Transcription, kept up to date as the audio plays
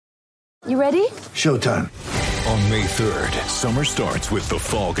You ready? Showtime. On May 3rd, summer starts with The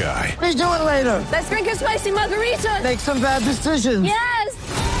Fall Guy. Let's do it later. Let's drink a spicy margarita. Make some bad decisions.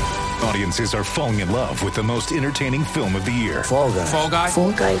 Yes! Audiences are falling in love with the most entertaining film of the year. Fall Guy. Fall Guy?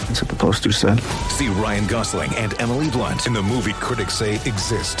 Fall Guy. That's what the poster said. See Ryan Gosling and Emily Blunt in the movie critics say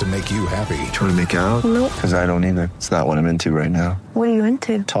exists to make you happy. Trying to make it out? Nope. Because I don't either. It's not what I'm into right now. What are you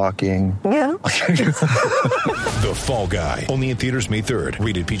into? Talking. Yeah. The Fall Guy. Only in theaters May 3rd.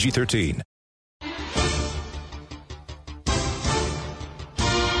 Rated PG-13.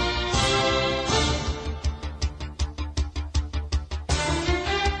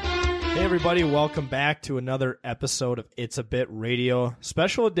 Hey everybody, welcome back to another episode of It's a Bit Radio,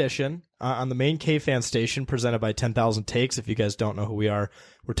 special edition on the main K-Fan station presented by 10,000 Takes. If you guys don't know who we are,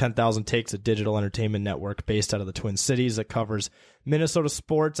 we're 10,000 Takes, a digital entertainment network based out of the Twin Cities that covers Minnesota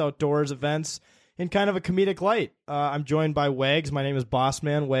sports, outdoors, events, in kind of a comedic light. I'm joined by Wags. My name is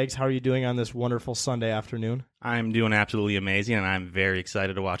Bossman. Wags, how are you doing on this wonderful Sunday afternoon? I'm doing absolutely amazing, and I'm very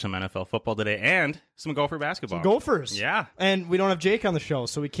excited to watch some NFL football today and some Gopher basketball. Some Gophers. Yeah. And we don't have Jake on the show,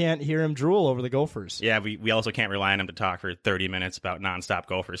 so we can't hear him drool over the Gophers. Yeah, we also can't rely on him to talk for 30 minutes about nonstop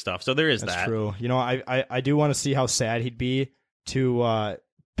Gopher stuff, so there is That's that. true. You know, I do want to see how sad he'd be to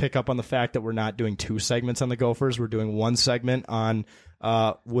pick up on the fact that we're not doing two segments on the Gophers. We're doing one segment on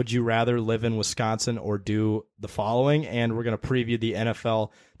would you rather live in Wisconsin or do the following, and we're going to preview the NFL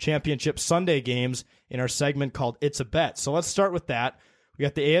Championship Sunday games in our segment called It's a Bet. So let's start with that. We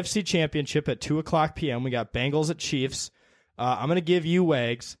got the AFC Championship at 2 o'clock p.m. We got Bengals at Chiefs. I'm going to give you,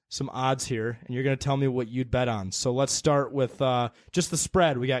 Wags, some odds here, and you're going to tell me what you'd bet on. So let's start with just the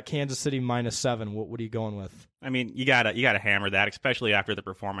spread. We got Kansas City -7. What are you going with? I mean, you gotta hammer that, especially after the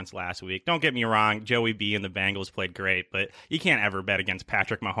performance last week. Don't get me wrong, Joey B and the Bengals played great, but you can't ever bet against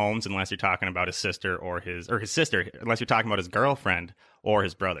Patrick Mahomes unless you're talking about his sister or his sister, unless you're talking about his girlfriend or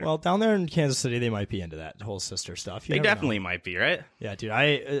his brother. Well, down there in Kansas City, they might be into that whole sister stuff. They definitely might be, right? Yeah, dude.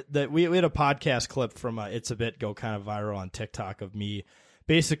 We had a podcast clip from It's a Bit go kind of viral on TikTok of me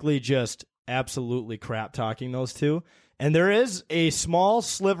basically just absolutely crap talking those two. And there is a small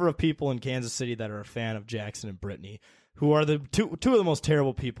sliver of people in Kansas City that are a fan of Jackson and Brittany, who are the two of the most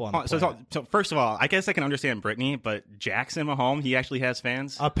terrible people on the planet. So first of all, I guess I can understand Brittany, but Jackson Mahomes, he actually has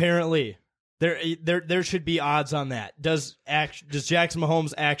fans? Apparently. There should be odds on that. Does Jackson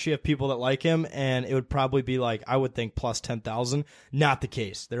Mahomes actually have people that like him? And it would probably be like, I would think plus 10,000. Not the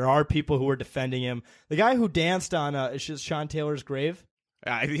case. There are people who are defending him. The guy who danced on it's just Sean Taylor's grave.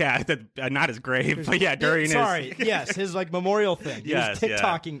 Not his grave, but yeah, during his like memorial thing. He was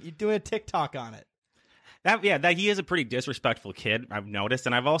TikToking, doing a TikTok on it. That he is a pretty disrespectful kid, I've noticed.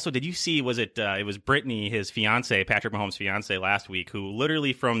 And I've also, did you see, it was Brittany, his fiance, Patrick Mahomes' fiance last week, who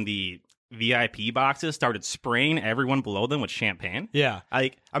literally from the VIP boxes started spraying everyone below them with champagne. Yeah.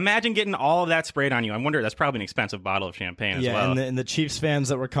 Like, imagine getting all of that sprayed on you. I wonder, that's probably an expensive bottle of champagne as well. And the Chiefs fans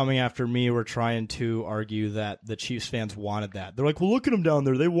that were coming after me were trying to argue that the Chiefs fans wanted that. They're like, well, look at them down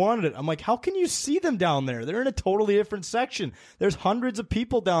there. They wanted it. I'm like, how can you see them down there? They're in a totally different section. There's hundreds of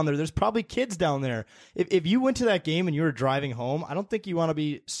people down there. There's probably kids down there. If you went to that game and you were driving home, I don't think you want to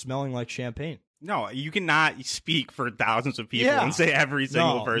be smelling like champagne. No, you cannot speak for thousands of people and say every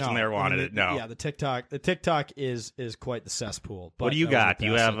single person there wanted it. No. Yeah, the TikTok is quite the cesspool. But what do you got? Do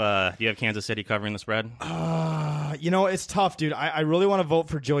you have Kansas City covering the spread? It's tough, dude. I really want to vote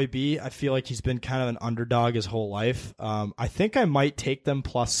for Joey B. I feel like he's been kind of an underdog his whole life. I think I might take them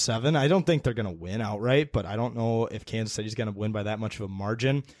 +7. I don't think they're going to win outright, but I don't know if Kansas City's going to win by that much of a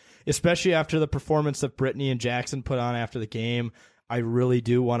margin, especially after the performance that Brittany and Jackson put on after the game. I really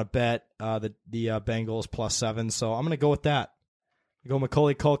do want to bet the Bengals +7, so I'm going to go with that. Go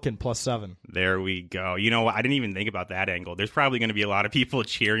Macaulay Culkin +7. There we go. You know what? I didn't even think about that angle. There's probably going to be a lot of people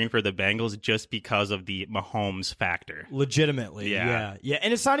cheering for the Bengals just because of the Mahomes factor. Legitimately, yeah.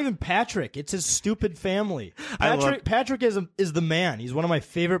 And it's not even Patrick. It's his stupid family. Patrick is the man. He's one of my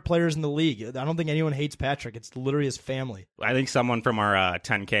favorite players in the league. I don't think anyone hates Patrick. It's literally his family. I think someone from our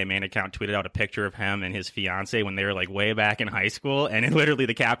 10K main account tweeted out a picture of him and his fiance when they were like way back in high school, and literally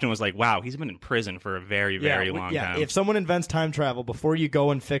the caption was like, wow, he's been in prison for a very, very long time. If someone invents time travel, before you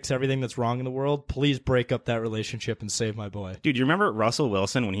go and fix everything that's wrong in the world, please break up that relationship and save my boy. Dude, you remember Russell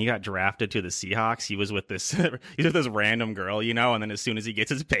Wilson when he got drafted to the Seahawks? He was with this random girl, and then as soon as he gets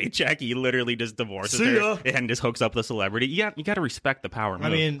his paycheck, he literally just divorces her and just hooks up with a celebrity. Yeah, you got to respect the power move. I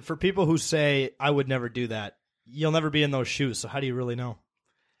mean, for people who say I would never do that, you'll never be in those shoes. So how do you really know?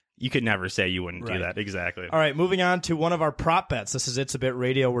 You could never say you wouldn't do that. Exactly. All right, moving on to one of our prop bets. This is It's a Bit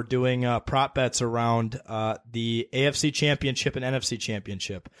Radio. We're doing prop bets around the AFC Championship and NFC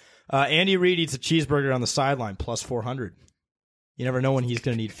Championship. Andy Reid eats a cheeseburger on the sideline, +400. You never know when he's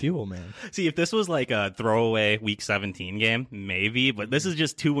going to need fuel, man. See, if this was like a throwaway Week 17 game, maybe, but this is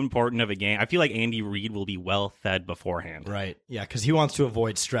just too important of a game. I feel like Andy Reid will be well fed beforehand. Right. Yeah, because he wants to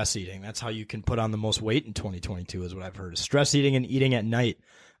avoid stress eating. That's how you can put on the most weight in 2022 is what I've heard. Stress eating and eating at night.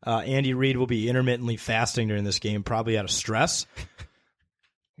 Andy Reid will be intermittently fasting during this game, probably out of stress.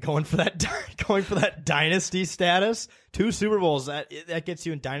 Going for that dynasty status. 2 Super Bowls, that gets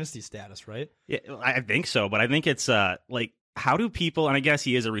you in dynasty status, right? Yeah, I think so, but I think it's like, how do people, and I guess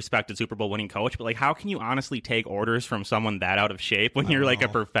he is a respected Super Bowl winning coach, but like, how can you honestly take orders from someone that out of shape when you're like a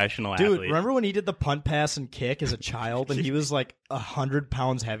professional athlete? Dude, remember when he did the punt, pass, and kick as a child, and he was like 100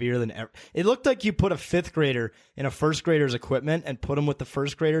 pounds heavier than ever? It looked like you put a 5th grader in a 1st grader's equipment and put him with the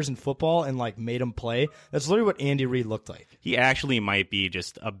 1st graders in football and like made him play. That's literally what Andy Reid looked like. He actually might be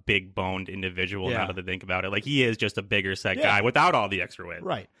just a big boned individual now that I think about it. Like, he is just a bigger set guy without all the extra weight.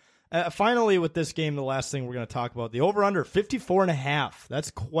 Right. Finally, with this game, the last thing we're going to talk about, the over-under, 54.5.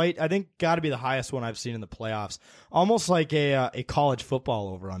 That's quite, I think, got to be the highest one I've seen in the playoffs. Almost like a college football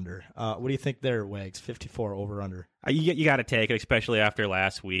over-under. What do you think there, Wags? 54 over-under. You got to take it, especially after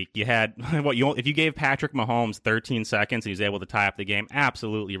last week. You had if you gave Patrick Mahomes 13 seconds and he was able to tie up the game,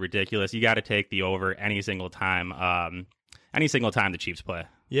 absolutely ridiculous. You got to take the over any single time the Chiefs play.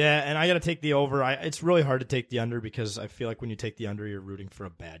 Yeah, and I got to take the over. It's really hard to take the under because I feel like when you take the under, you're rooting for a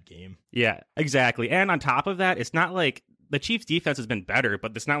bad game. Yeah, exactly. And on top of that, it's not like the Chiefs' defense has been better,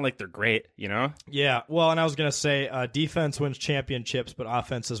 but it's not like they're great, you know? Yeah, well, and I was going to say defense wins championships, but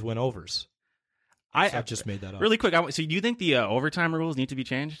offenses win overs. I just made that up. Really quick, so do you think the overtime rules need to be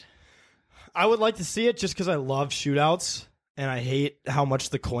changed? I would like to see it just because I love shootouts. And I hate how much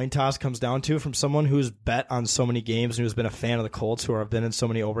the coin toss comes down to from someone who's bet on so many games and who's been a fan of the Colts who have been in so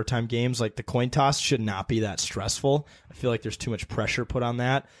many overtime games. Like, the coin toss should not be that stressful. I feel like there's too much pressure put on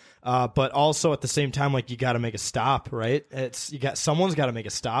that. But also at the same time, like, you got to make a stop, right? Someone's got to make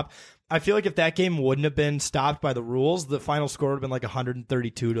a stop. I feel like if that game wouldn't have been stopped by the rules, the final score would have been like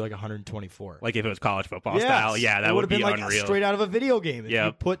 132 to like 124. Like if it was college football style, that would be like unreal. Straight out of a video game. If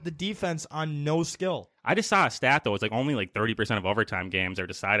you put the defense on no skill. I just saw a stat, though. It's like only like 30% of overtime games are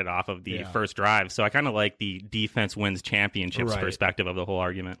decided off of the first drive. So I kind of like the defense wins championships perspective of the whole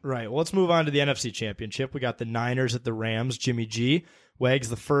argument. Right. Well, let's move on to the NFC Championship. We got the Niners at the Rams. Jimmy G. Wags,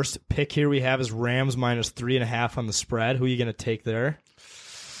 the first pick here we have is Rams minus 3.5 on the spread. Who are you going to take there?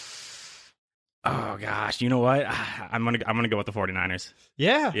 Oh gosh, you know what? I'm gonna go with the 49ers.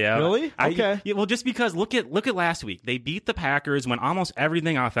 Yeah, really? Okay. Well, just because look at last week. They beat the Packers when almost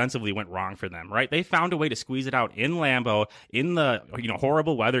everything offensively went wrong for them. Right? They found a way to squeeze it out in Lambeau in the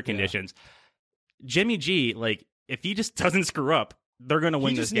horrible weather conditions. Jimmy G, like, if he just doesn't screw up, they're going to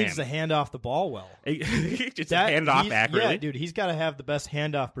win this game. He just needs to hand off the ball well. Just hand off accurately. Yeah, dude, he's got to have the best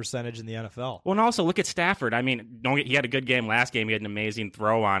handoff percentage in the NFL. Well, and also look at Stafford. I mean, he had a good game last game. He had an amazing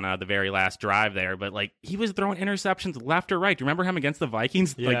throw on the very last drive there, but like he was throwing interceptions left or right. Do you remember him against the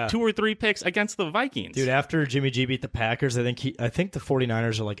Vikings? Yeah. Like 2 or 3 picks against the Vikings. Dude, after Jimmy G beat the Packers, I think the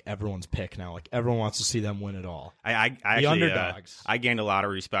 49ers are like everyone's pick now. Like everyone wants to see them win it all. I the underdogs. I gained a lot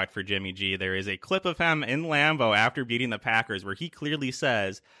of respect for Jimmy G. There is a clip of him in Lambeau after beating the Packers where he clearly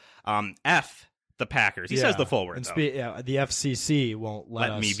says, F the Packers. He says the full word. The FCC won't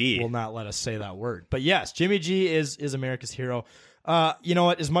will not let us say that word. But yes, Jimmy G is America's hero. You know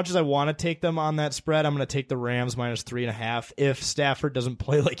what? As much as I want to take them on that spread, I'm going to take the Rams minus 3.5 if Stafford doesn't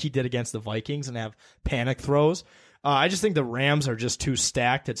play like he did against the Vikings and have panic throws. I just think the Rams are just too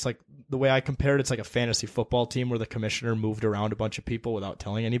stacked. It's like the way I compared it's like a fantasy football team where the commissioner moved around a bunch of people without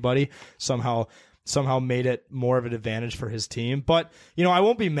telling anybody. Somehow made it more of an advantage for his team. But, I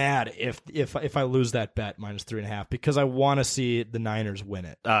won't be mad if I lose that bet minus 3.5 because I want to see the Niners win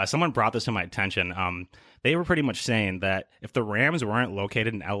it. Someone brought this to my attention. They were pretty much saying that if the Rams weren't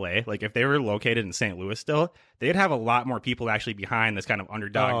located in LA, like if they were located in St. Louis still, they'd have a lot more people actually behind this kind of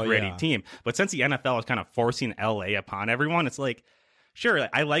underdog gritty team. But since the NFL is kind of forcing LA upon everyone, it's like, sure,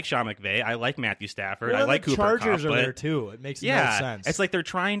 I like Sean McVay. I like Matthew Stafford. I like the Cooper Chargers Kupp, are there too. It makes no sense. It's like they're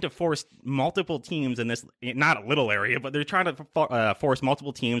trying to force multiple teams in this, not a little area, but they're trying to force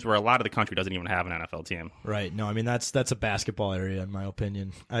multiple teams where a lot of the country doesn't even have an NFL team. Right. No, I mean that's a basketball area in my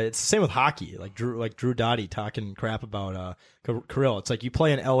opinion. It's the same with hockey. Like Drew Doughty talking crap about Kirill. It's like you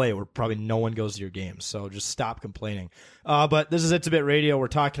play in LA where probably no one goes to your games, so just stop complaining. But this is It's a Bet Radio. We're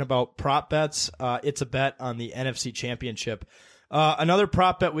talking about prop bets. It's a bet on the NFC Championship. Another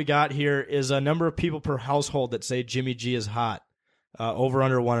prop bet we got here is a number of people per household that say Jimmy G is hot. Over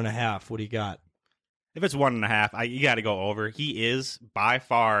under 1.5. What do you got? If it's 1.5, you got to go over. He is by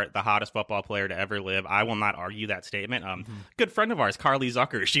far the hottest football player to ever live. I will not argue that statement. Good friend of ours, Carly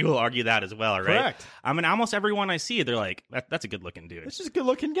Zucker, she will argue that as well, right? Correct. I mean, almost everyone I see, they're like, that's a good looking dude. This is a good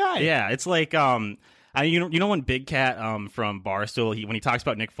looking guy. Yeah, it's like you know when Big Cat from Barstool, when he talks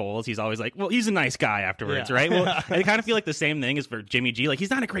about Nick Foles, he's always like, well, he's a nice guy afterwards, Yeah. right? Well, I kind of feel like the same thing is for Jimmy G. Like,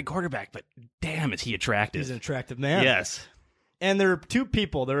 he's not a great quarterback, but damn, is he attractive? He's an attractive man. Yes. And there are two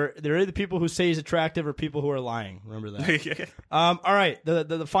people. There are either people who say he's attractive or people who are lying. Remember that. All right.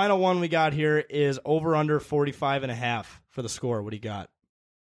 The final one we got here is over under 45.5 for the score. What do you got?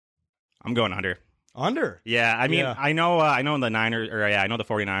 I'm going under. Under. Yeah, I mean, Yeah. I know the Niners, I know the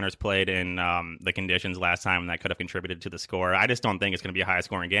 49ers played in the conditions last time, and that could have contributed to the score. I just don't think it's going to be a high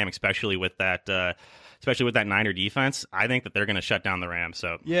scoring game, especially with that Niner defense. I think that they're going to shut down the Rams.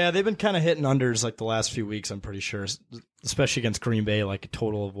 So Yeah, they've been kind of hitting unders like the last few weeks, I'm pretty sure. Especially against Green Bay, like a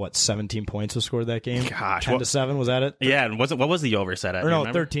total of 17 points was scored that game. Gosh, 10-7, was that it? yeah, and what was the over set at? Or Do you no,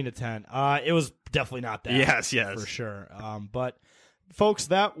 remember? 13-10. It was definitely not that. Yes. For sure. But folks,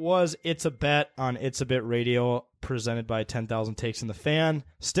 that was It's a Bet on It's a Bit Radio, presented by 10,000 Takes in the Fan.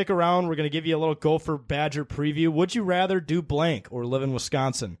 Stick around. We're going to give you a little Gopher Badger preview. Would you rather do blank or live in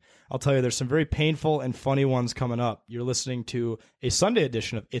Wisconsin? I'll tell you, there's some very painful and funny ones coming up. You're listening to a Sunday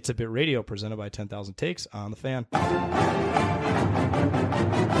edition of It's a Bit Radio, presented by 10,000 Takes on the Fan.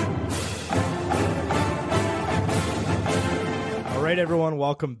 All right, everyone,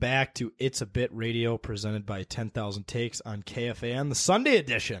 welcome back to It's a Bit Radio, presented by 10,000 Takes on KFAN, the Sunday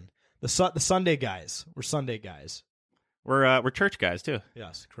edition. The Sunday guys. We're Sunday guys. We're church guys too.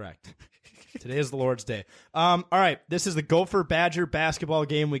 Yes, correct. Today is the Lord's Day. All right, this is the Gopher Badger basketball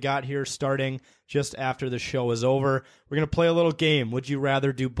game we got here starting just after the show is over. We're going to play a little game. Would you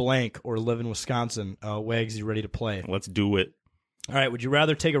rather do blank or live in Wisconsin? Wags, you ready to play? Let's do it. All right, would you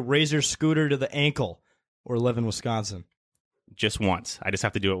rather take a Razor scooter to the ankle or live in Wisconsin? Just once. I just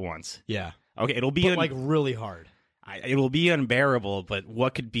have to do it once. Yeah. Okay, it'll be But like really hard. It'll be unbearable, but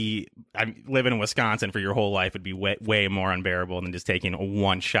what could be? Living in Wisconsin for your whole life would be way more unbearable than just taking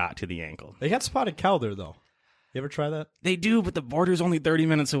one shot to the ankle. They got spotted cow there, though. You ever try that? They do, but the border's only 30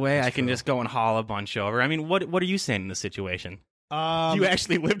 minutes away. I can just go and haul a bunch over. I mean, what are you saying in this situation? You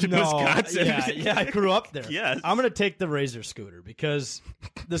actually lived in Wisconsin? Yeah, I grew up there. Yes. I'm going to take the Razor scooter because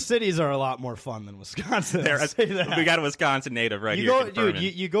the cities are a lot more fun than Wisconsin. I'll say that. We got a Wisconsin native right you here. go, confirming.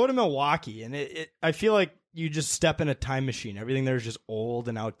 dude. You go to Milwaukee, and I feel like you just step in a time machine. Everything there is just old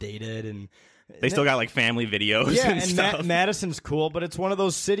and outdated, and they still got like family videos. Yeah, and stuff. Madison's cool, but it's one of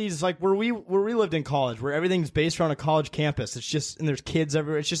those cities like where we lived in college, where everything's based around a college campus. It's just, and there's kids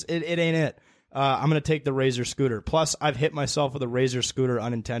everywhere. It's just it ain't it. I'm going to take the Razor scooter. Plus, I've hit myself with a Razor scooter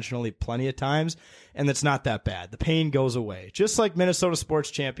unintentionally plenty of times, and it's not that bad. The pain goes away. Just like Minnesota Sports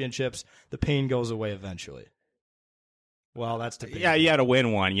Championships, the pain goes away eventually. Well, that's debatable. Yeah, you had to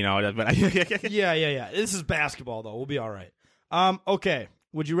win one, you know. But Yeah. This is basketball, though. We'll be all right. Okay.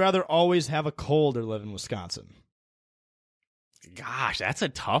 Would you rather always have a cold or live in Wisconsin? Gosh, that's a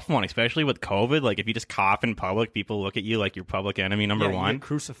tough one, especially with COVID. Like, if you just cough in public, people look at you like you're public enemy number You one. get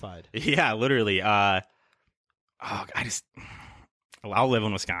crucified. Yeah, literally. I'll live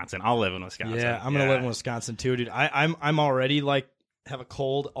in Wisconsin. Yeah, I'm gonna live in Wisconsin too, dude. I'm already like have a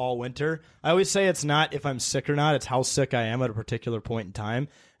cold all winter. I always say it's not if I'm sick or not; it's how sick I am at a particular point in time,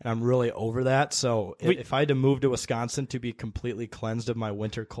 and I'm really over that. So if I had to move to Wisconsin to be completely cleansed of my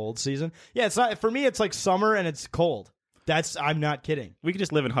winter cold season, yeah, it's not for me. It's like summer and it's cold. I'm not kidding. We could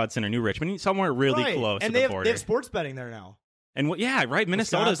just live in Hudson or New Richmond, somewhere really Right. close and to the they border. have sports betting there now. And yeah, right.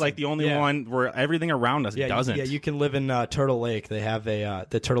 Minnesota's like the only one where everything around us doesn't. Yeah, you can live in Turtle Lake. They have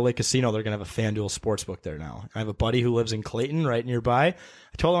the Turtle Lake Casino. They're going to have a FanDuel sportsbook there now. I have a buddy who lives in Clayton, right nearby. I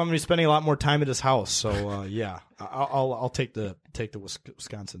told him I'm going to be spending a lot more time at his house. So yeah, I'll take the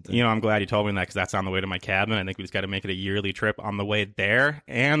Wisconsin thing. You know, I'm glad you told me that because that's on the way to my cabin. I think we just got to make it a yearly trip on the way there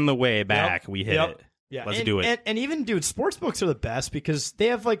and the way back. We hit it. Yeah, let's do it. And even, dude, sports books are the best because they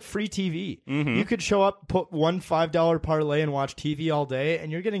have like free TV. Mm-hmm. You could show up, put one $5 parlay, and watch TV all day,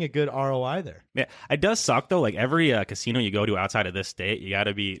 and you're getting a good ROI there. Yeah, it does suck though. Like every casino you go to outside of this state, you got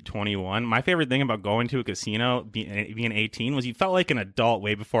to be 21. My favorite thing about going to a casino, being 18, was you felt like an adult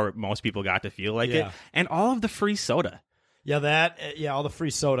way before most people got to feel like it, and all of the free soda. Yeah, all the free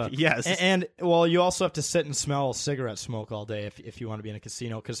soda. Yes. And well, you also have to sit and smell cigarette smoke all day if you want to be in a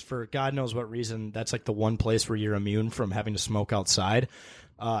casino, because for God knows what reason, that's like the one place where you're immune from having to smoke outside.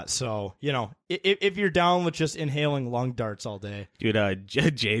 So, if you're down with just inhaling lung darts all day. Dude,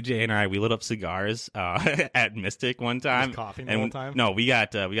 JJ and I, we lit up cigars at Mystic one time. Just coughing the whole time? No, we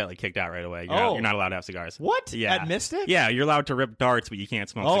got like kicked out right away. You're not allowed to have cigars. What? Yeah. At Mystic? Yeah, you're allowed to rip darts, but you can't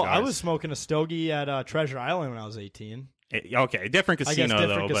smoke cigars. I was smoking a stogie at Treasure Island when I was 18. Okay, different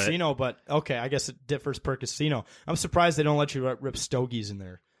casino, casino, but okay, I guess it differs per casino. I'm surprised they don't let you rip stogies in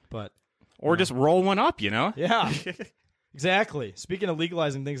there, but or just roll one up, Yeah, exactly. Speaking of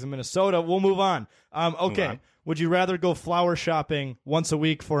legalizing things in Minnesota, we'll move on. Okay, Move on. Would you rather go flower shopping once a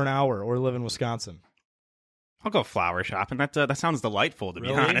week for an hour or live in Wisconsin? I'll go flower shopping. That sounds delightful, to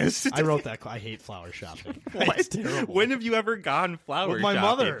be honest. I wrote that. I hate flower shopping. What? It's terrible. When have you ever gone flower With my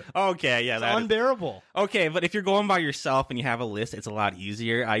shopping? mother. Okay, yeah, It's that is- unbearable. Okay, but if you're going by yourself and you have a list, it's a lot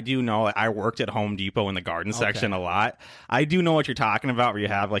easier. I do know I worked at Home Depot in the garden section a lot. I do know what you're talking about, where you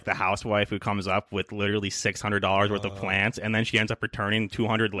have like the housewife who comes up with literally $600 worth of plants, and then she ends up returning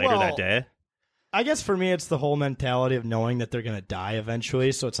 $200 later that day. I guess for me, it's the whole mentality of knowing that they're going to die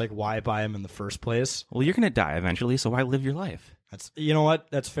eventually. So it's like, why buy them in the first place? Well, you're going to die eventually, so why live your life? You know what?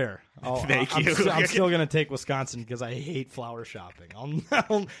 That's fair. Thank you. I'm still going to take Wisconsin because I hate flower shopping.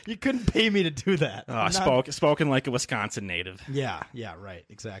 You couldn't pay me to do that. Spoken like a Wisconsin native. Yeah, right,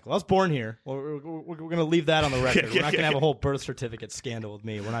 exactly. I was born here. We're going to leave that on the record. We're not going to have a whole birth certificate scandal with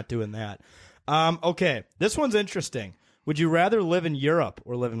me. We're not doing that. Okay, this one's interesting. Would you rather live in Europe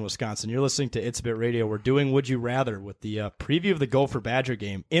or live in Wisconsin? You're listening to It's a Bit Radio. We're doing Would You Rather with the preview of the Gopher Badger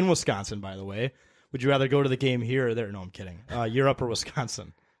game in Wisconsin, by the way. Would you rather go to the game here or there? No, I'm kidding. Europe or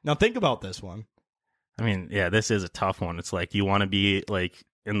Wisconsin? Now think about this one. I mean, yeah, this is a tough one. It's like you want to be like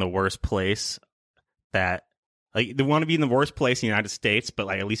in the worst place that... Like, they want to be in the worst place in the United States, but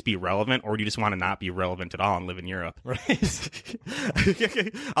like at least be relevant, or do you just want to not be relevant at all and live in Europe? Right.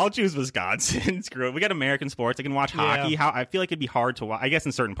 I'll choose Wisconsin. Screw it. We got American sports. I can watch hockey. I feel like it'd be hard to watch. I guess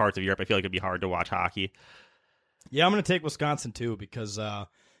in certain parts of Europe, I feel like it'd be hard to watch hockey. Yeah, I'm going to take Wisconsin too because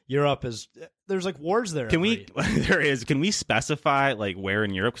Europe is there's like wars there. Can we? There is. Can we specify like where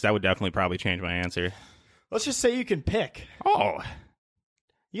in Europe? Because that would definitely probably change my answer. Let's just say you can pick. Oh,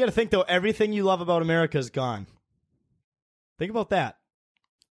 you got to think though. Everything you love about America is gone. Think about that.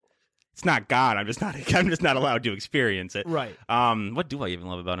 It's not God. I'm just not allowed to experience it. Right. What do I even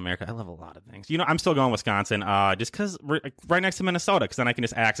love about America? I love a lot of things. I'm still going Wisconsin. Just because we're right next to Minnesota. Because then I can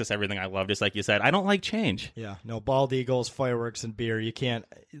just access everything I love. Just like you said, I don't like change. Yeah. No bald eagles, fireworks, and beer. You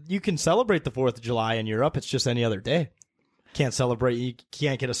can celebrate the 4th of July in Europe. It's just any other day. Can't celebrate. You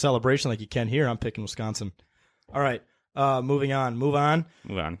can't get a celebration like you can here. I'm picking Wisconsin. All right. Move on.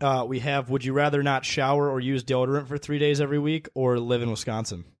 We have, would you rather not shower or use deodorant for 3 days every week or live in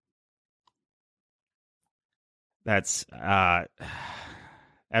Wisconsin? That's so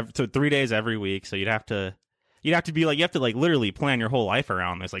 3 days every week. So you'd have to be like, you have to like literally plan your whole life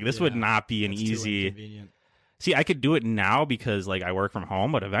around this. Like this would not be an easy. See, I could do it now because like I work from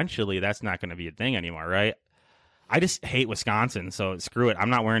home, but eventually that's not going to be a thing anymore, right? I just hate Wisconsin, so screw it. I'm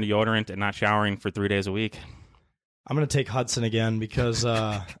not wearing deodorant and not showering for 3 days a week. I'm going to take Hudson again because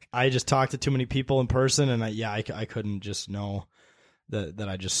I just talked to too many people in person, and I couldn't just know that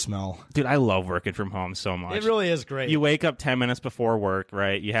I just smell. Dude, I love working from home so much. It really is great. You wake up 10 minutes before work,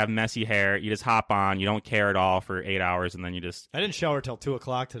 right? You have messy hair. You just hop on. You don't care at all for 8 hours, and then you just... I didn't shower till 2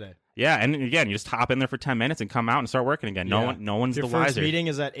 o'clock today. Yeah, and again, you just hop in there for 10 minutes and come out and start working again. No one's the wiser. Your first meeting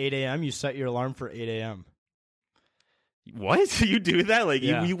is at 8 a.m. You set your alarm for 8 a.m. What? You do that? Like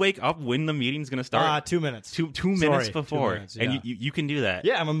you wake up when the meeting's going to start? 2 minutes. Two minutes before. 2 minutes, yeah. And you can do that.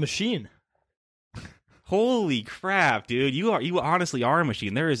 Yeah, I'm a machine. Holy crap, dude. You honestly are a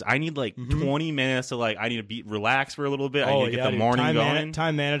machine. I need like 20 minutes to like, I need to relax for a little bit. I need to get the morning going.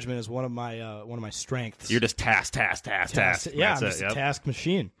 Time management is one of my strengths. You're just task. Yeah, I'm just a task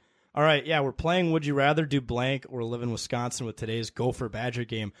machine. All right, yeah, we're playing Would You Rather Do Blank or live in Wisconsin with today's Gopher Badger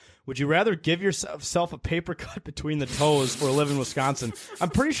game. Would you rather give yourself a paper cut between the toes or live in Wisconsin? I'm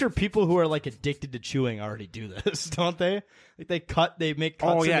pretty sure people who are like addicted to chewing already do this, don't they? Like they make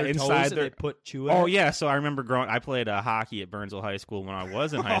cuts in their toes and they put chew in it. Yeah, so I remember I played hockey at Burnsville High School when I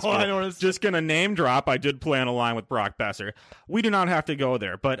was in high school. I know just going to name drop, I did play on a line with Brock Besser. We do not have to go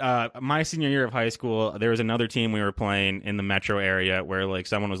there, but my senior year of high school, there was another team we were playing in the metro area where like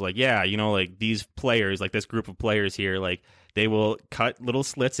someone was like, yeah, like these players, like this group of players here, like they will cut little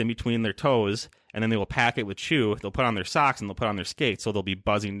slits in between their toes and then they will pack it with chew. They'll put on their socks and they'll put on their skates, so they'll be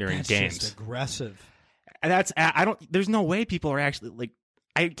buzzing during games. Just aggressive. And there's no way people are actually like,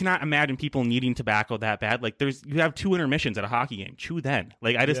 I cannot imagine people needing tobacco that bad. Like you have 2 intermissions at a hockey game. Chew then.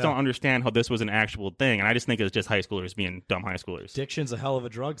 Like I just don't understand how this was an actual thing. And I just think it's just high schoolers being dumb high schoolers. Addiction's a hell of a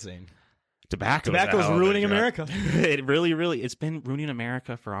drug, Zane. Tobacco's ruining America. It really, it's been ruining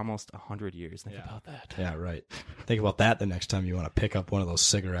America for almost 100 years. Think about that. Yeah, right. Think about that the next time you want to pick up one of those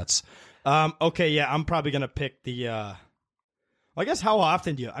cigarettes. Okay, yeah, I'm probably gonna pick the. I guess how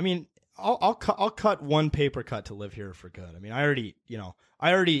often do you? I mean, I'll cut one paper cut to live here for good. I mean, I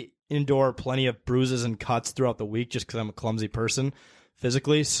already endure plenty of bruises and cuts throughout the week just because I'm a clumsy person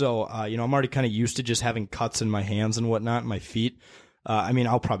physically. So I'm already kind of used to just having cuts in my hands and whatnot, and my feet. I mean,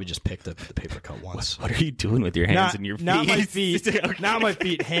 I'll probably just pick the paper cut once. What are you doing with your hands and your feet? Not my feet. Okay. Not my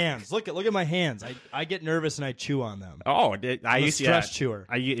feet. Hands. Look at my hands. I get nervous and I chew on them. Oh, I'm a stress chewer.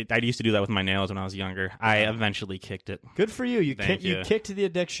 I used to do that with my nails when I was younger. I eventually kicked it. Good for you. You kicked the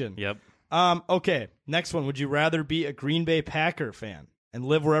addiction. Yep. Okay. Next one. Would you rather be a Green Bay Packer fan and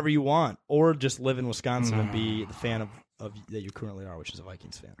live wherever you want, or just live in Wisconsin and be the fan of that you currently are, which is a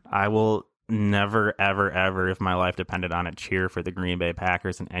Vikings fan? I will never, ever, ever, if my life depended on it, cheer for the Green Bay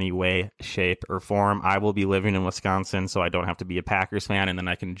Packers in any way, shape, or form. I will be living in Wisconsin, so I don't have to be a Packers fan, and then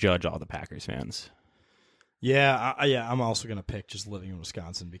I can judge all the Packers fans. Yeah, I'm also gonna pick just living in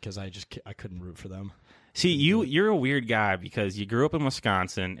Wisconsin because I couldn't root for them. See, you're a weird guy because you grew up in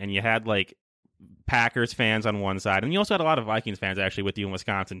Wisconsin and you had like Packers fans on one side, and you also had a lot of Vikings fans actually with you in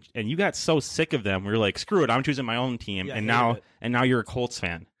Wisconsin, and you got so sick of them. We were like, screw it, I'm choosing my own team, Yeah, and now you're a Colts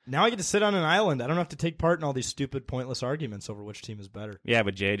fan. Now I get to sit on an island. I don't have to take part in all these stupid, pointless arguments over which team is better. Yeah,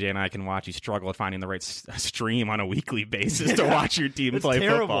 but JJ and I can watch you struggle at finding the right stream on a weekly basis to watch your team play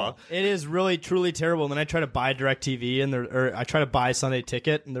football. It is really, truly terrible. And then I try to buy DirecTV, or I try to buy Sunday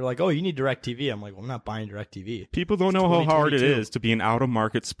Ticket, and they're like, "Oh, you need DirecTV." I'm like, "Well, I'm not buying DirecTV." People don't know how hard it is to be an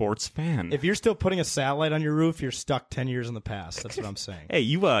out-of-market sports fan. If you're still putting a satellite on your roof, you're stuck 10 years in the past. That's what I'm saying. Hey,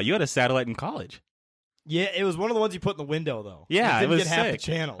 you had a satellite in college. Yeah, it was one of the ones you put in the window, though. Yeah, it was get sick. half the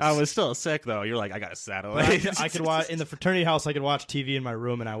channels. I was still sick though. You're like, I got a satellite. I could watch in the fraternity house. I could watch TV in my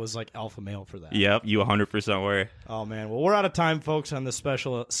room, and I was like alpha male for that. Yep, you 100% were. Oh man, well we're out of time, folks, on this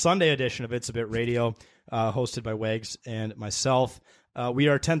special Sunday edition of It's a Bit Radio, hosted by Wags and myself. We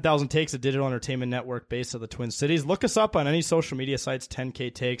are 10,000 Takes, a digital entertainment network based in the Twin Cities. Look us up on any social media sites,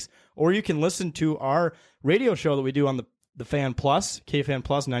 10K Takes, or you can listen to our radio show that we do on the Fan Plus, KFan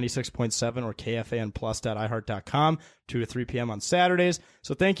Plus 96.7 or KFanPlus.iHeart.com, 2 to 3 p.m. on Saturdays.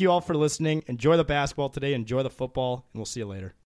 So thank you all for listening. Enjoy the basketball today. Enjoy the football, and we'll see you later.